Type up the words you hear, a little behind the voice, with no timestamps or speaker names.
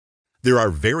There are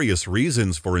various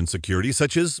reasons for insecurity,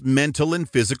 such as mental and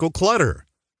physical clutter.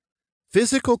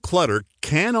 Physical clutter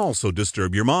can also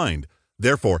disturb your mind.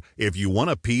 Therefore, if you want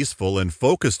a peaceful and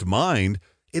focused mind,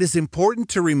 it is important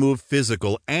to remove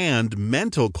physical and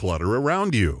mental clutter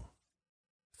around you.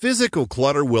 Physical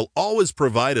clutter will always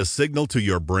provide a signal to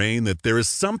your brain that there is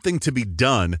something to be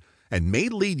done and may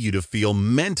lead you to feel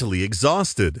mentally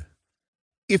exhausted.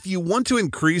 If you want to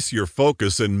increase your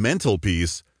focus and mental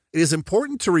peace, it is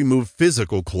important to remove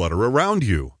physical clutter around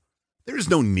you. There is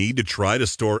no need to try to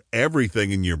store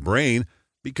everything in your brain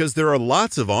because there are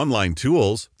lots of online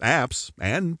tools, apps,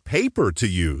 and paper to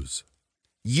use.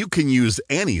 You can use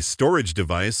any storage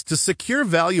device to secure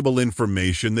valuable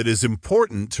information that is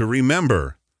important to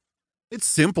remember. It's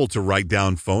simple to write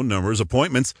down phone numbers,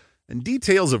 appointments, and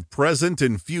details of present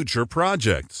and future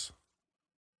projects.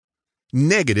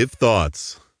 Negative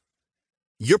thoughts.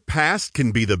 Your past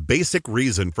can be the basic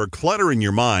reason for clutter in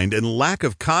your mind and lack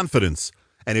of confidence,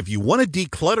 and if you want to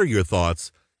declutter your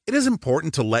thoughts, it is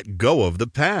important to let go of the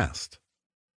past.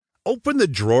 Open the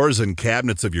drawers and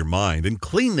cabinets of your mind and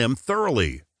clean them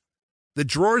thoroughly. The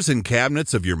drawers and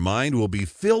cabinets of your mind will be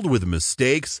filled with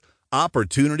mistakes,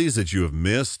 opportunities that you have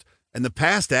missed, and the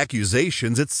past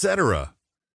accusations, etc.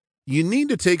 You need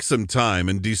to take some time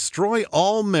and destroy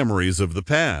all memories of the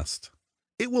past.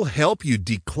 It will help you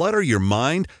declutter your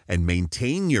mind and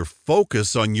maintain your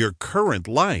focus on your current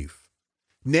life.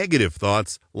 Negative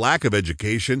thoughts, lack of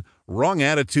education, wrong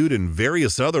attitude, and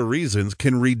various other reasons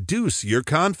can reduce your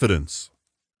confidence.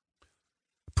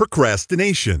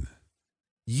 Procrastination.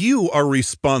 You are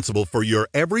responsible for your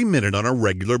every minute on a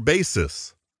regular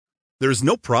basis. There's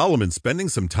no problem in spending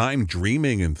some time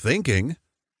dreaming and thinking.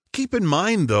 Keep in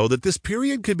mind, though, that this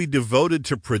period could be devoted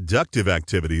to productive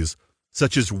activities,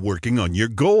 such as working on your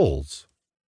goals.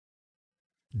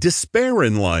 Despair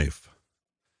in life.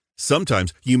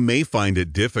 Sometimes you may find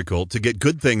it difficult to get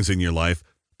good things in your life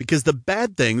because the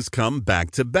bad things come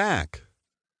back to back.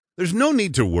 There's no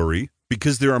need to worry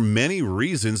because there are many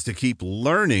reasons to keep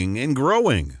learning and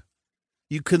growing.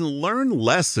 You can learn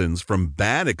lessons from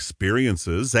bad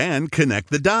experiences and connect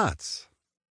the dots.